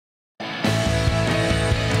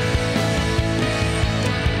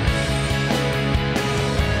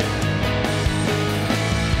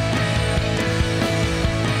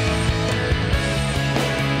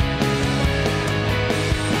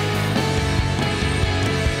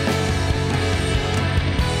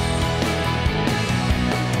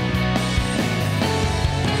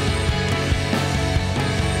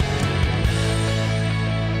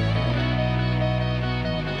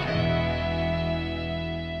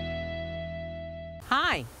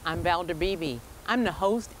Hi, I'm Valder Beebe. I'm the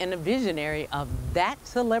host and the visionary of That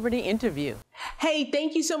Celebrity Interview. Hey,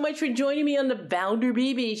 thank you so much for joining me on the Valder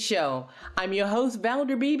Beebe Show. I'm your host,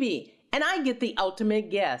 Valder Beebe, and I get the ultimate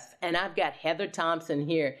guest. And I've got Heather Thompson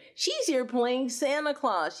here. She's here playing Santa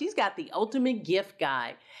Claus. She's got the ultimate gift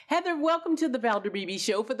guide. Heather, welcome to the Valder Beebe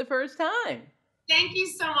Show for the first time. Thank you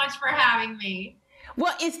so much for having me.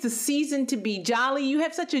 Well, it's the season to be jolly. You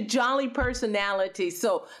have such a jolly personality.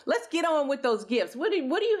 So let's get on with those gifts. What do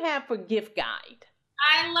you have for gift guide?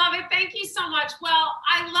 I love it. Thank you so much. Well,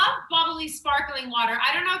 I love bubbly sparkling water.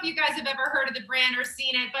 I don't know if you guys have ever heard of the brand or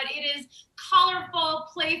seen it, but it is colorful,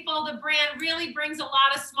 playful. The brand really brings a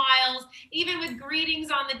lot of smiles, even with greetings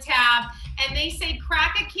on the tab. And they say,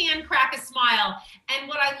 crack a can, crack a smile. And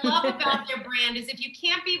what I love about their brand is if you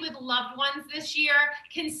can't be with loved ones this year,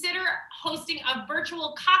 consider hosting a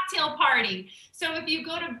virtual cocktail party. So if you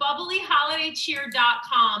go to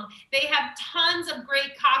bubblyholidaycheer.com, they have tons of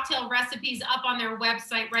great cocktail recipes up on their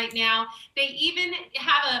website right now. They even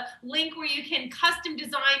have a link where you can custom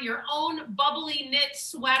design your own bubbly knit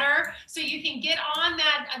sweater. So you can get on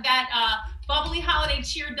that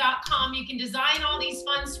bubblyholidaycheer.com. You can design all these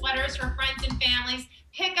fun sweaters for friends and families.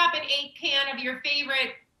 Pick up an 8-pack can of your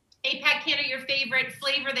favorite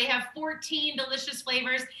flavor. They have 14 delicious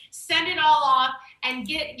flavors. Send it all off and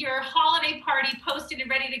get your holiday party posted and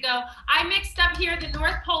ready to go. I mixed up here the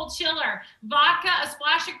North Pole Chiller, vodka, a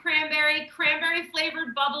splash of cranberry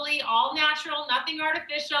flavored bubbly, all natural, nothing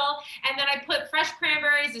artificial. And then I put fresh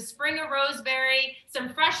cranberries, a sprig of rosemary, some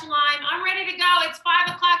fresh lime. I'm ready to go. It's 5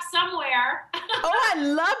 o'clock somewhere. Oh, I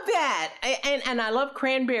love that. And I love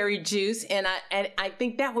cranberry juice. And I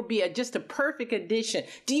think that would be just a perfect addition.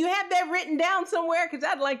 Do you have that written down somewhere? Because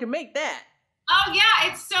I'd like to make that. Oh, yeah,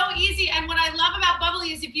 it's so easy. And what I love about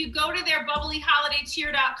Bubbly is if you go to their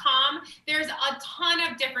bubblyholidaycheer.com, there's a ton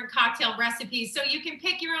of different cocktail recipes. So you can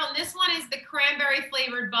pick your own. This one is the cranberry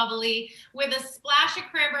flavored bubbly with a splash of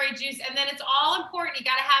cranberry juice. And then it's all important. You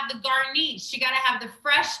got to have the garnish. You got to have the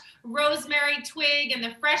fresh rosemary twig and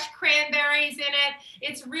the fresh cranberries in it.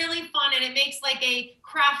 It's really fun, and it makes like a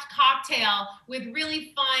craft cocktail with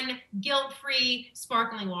really fun, guilt-free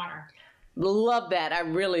sparkling water. Love that. I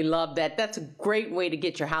really love that. That's a great way to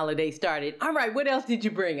get your holiday started. All right, what else did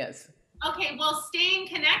you bring us? Okay, well, staying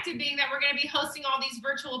connected, being that we're going to be hosting all these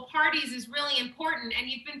virtual parties, is really important. And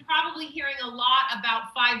you've been probably hearing a lot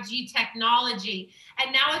about 5G technology,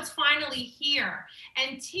 and now it's finally here.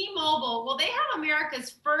 And T-Mobile, well, they have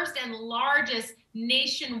America's first and largest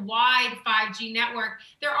nationwide 5G network.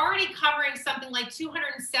 They're already covering something like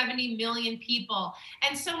 270 million people.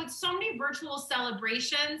 And so with so many virtual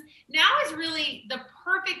celebrations, now is really the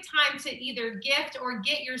perfect time to either gift or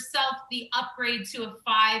get yourself the upgrade to a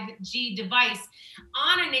 5G device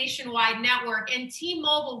on a nationwide network. And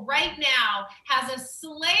T-Mobile right now has a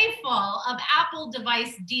slew full of Apple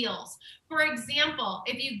device deals. For example,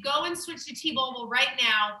 if you go and switch to T-Mobile right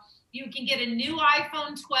now, you can get a new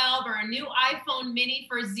iPhone 12 or a new iPhone mini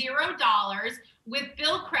for $0 with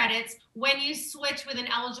bill credits when you switch with an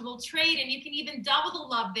eligible trade. And you can even double the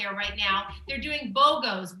love there right now. They're doing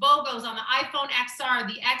BOGOs on the iPhone XR,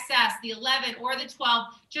 the XS, the 11, or the 12,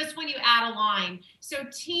 just when you add a line. So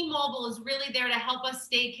T-Mobile is really there to help us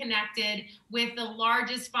stay connected with the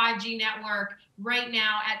largest 5G network right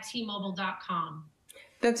now at T-Mobile.com.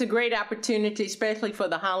 That's a great opportunity, especially for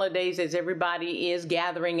the holidays as everybody is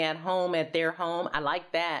gathering at home, at their home. I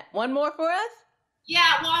like that. One more for us?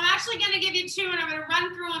 Yeah, well, I'm actually going to give you two, and I'm going to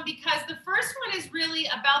run through them because the first one is really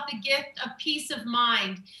about the gift of peace of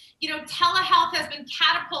mind. You know, telehealth has been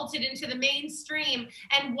catapulted into the mainstream.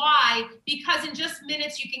 And why? Because in just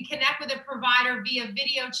minutes, you can connect with a provider via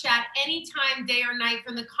video chat anytime, day or night,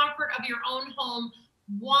 from the comfort of your own home.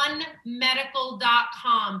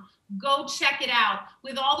 OneMedical.com. Go check it out.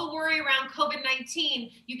 With all the worry around COVID-19,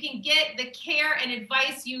 you can get the care and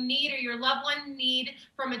advice you need or your loved one need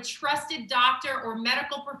from a trusted doctor or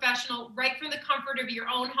medical professional right from the comfort of your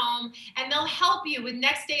own home. And they'll help you with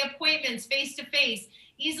next day appointments face-to-face.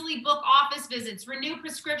 Easily book office visits, renew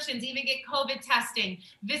prescriptions, even get COVID testing.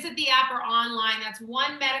 Visit the app or online. That's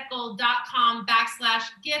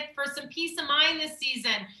onemedical.com/gift for some peace of mind this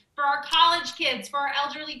season for our college kids, for our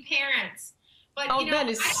elderly parents. But, you know, that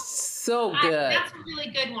is so good. That's a really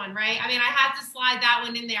good one, right? I mean, I had to slide that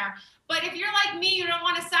one in there. But if you're like me, you don't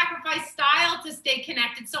want to sacrifice style to stay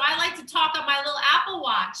connected. So I like to talk on my little Apple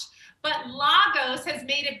Watch. But Lagos has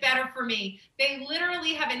made it better for me. They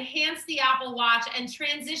literally have enhanced the Apple Watch and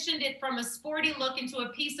transitioned it from a sporty look into a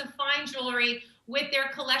piece of fine jewelry with their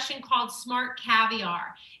collection called Smart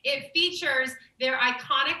Caviar. It features their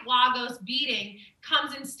iconic Lagos beading,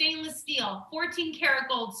 comes in stainless steel, 14 karat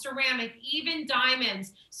gold, ceramic, even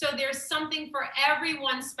diamonds. So there's something for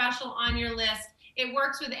everyone special on your list. It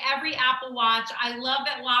works with every Apple Watch. I love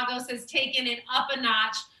that Lagos has taken it up a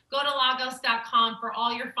notch. Go to lagos.com for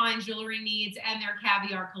all your fine jewelry needs and their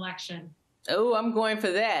caviar collection. Oh, I'm going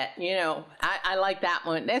for that. You know, I like that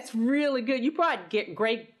one. That's really good. You brought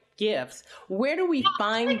great gifts. Where do we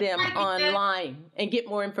find them online and get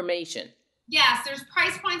more information? Yes, there's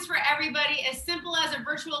price points for everybody, as simple as a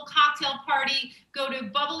virtual cocktail party. Go to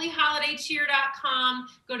bubblyholidaycheer.com,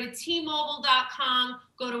 go to tmobile.com,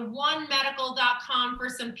 go to onemedical.com for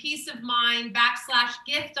some peace of mind,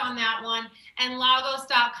 /gift on that one, and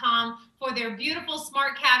lagos.com for their beautiful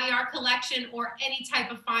Smart Caviar collection or any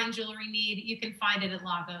type of fine jewelry need. You can find it at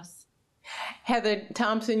Lagos. Heather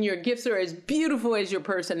Thompson, your gifts are as beautiful as your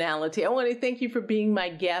personality. I want to thank you for being my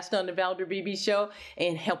guest on the Valder Beebe Show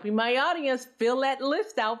and helping my audience fill that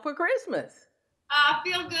list out for Christmas.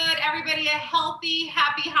 Feel good. Everybody, a healthy,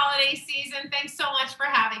 happy holiday season. Thanks so much for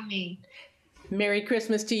having me. Merry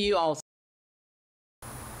Christmas to you also.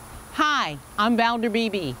 Hi, I'm Valder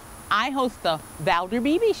Beebe. I host the Valder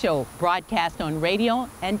Beebe Show, broadcast on radio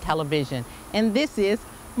and television. And this is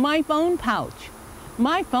my phone pouch.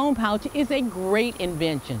 My phone pouch is a great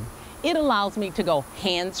invention. It allows me to go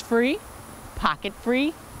hands-free,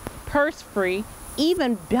 pocket-free, purse-free,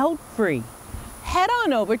 even belt-free. Head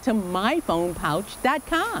on over to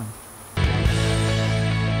myphonepouch.com.